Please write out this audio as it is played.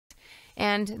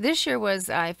And this year was,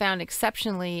 I found,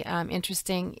 exceptionally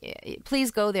interesting.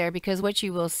 Please go there, because what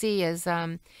you will see is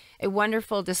a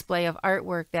wonderful display of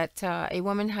artwork that a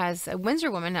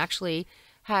Windsor woman actually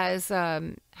has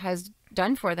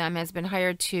done for them, has been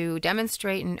hired to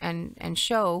demonstrate and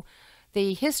show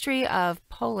the history of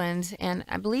Poland. And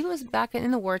I believe it was back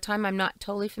in the wartime. I'm not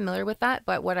totally familiar with that,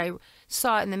 but what I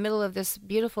saw in the middle of this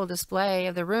beautiful display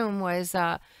of the room was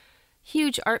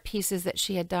huge art pieces that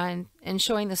she had done, and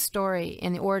showing the story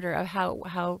in the order of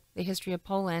how the history of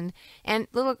Poland. And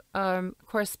little, of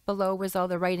course, below was all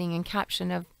the writing and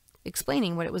caption of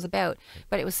explaining what it was about.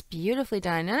 But it was beautifully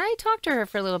done. And I talked to her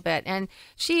for a little bit, and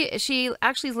she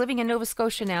actually is living in Nova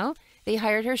Scotia now. They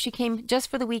hired her. She came just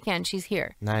for the weekend. She's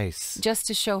here. Nice. Just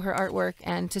to show her artwork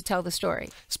and to tell the story.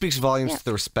 Speaks volumes to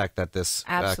the respect that this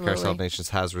Absolutely. Carousel of Nations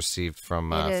has received from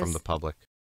the public.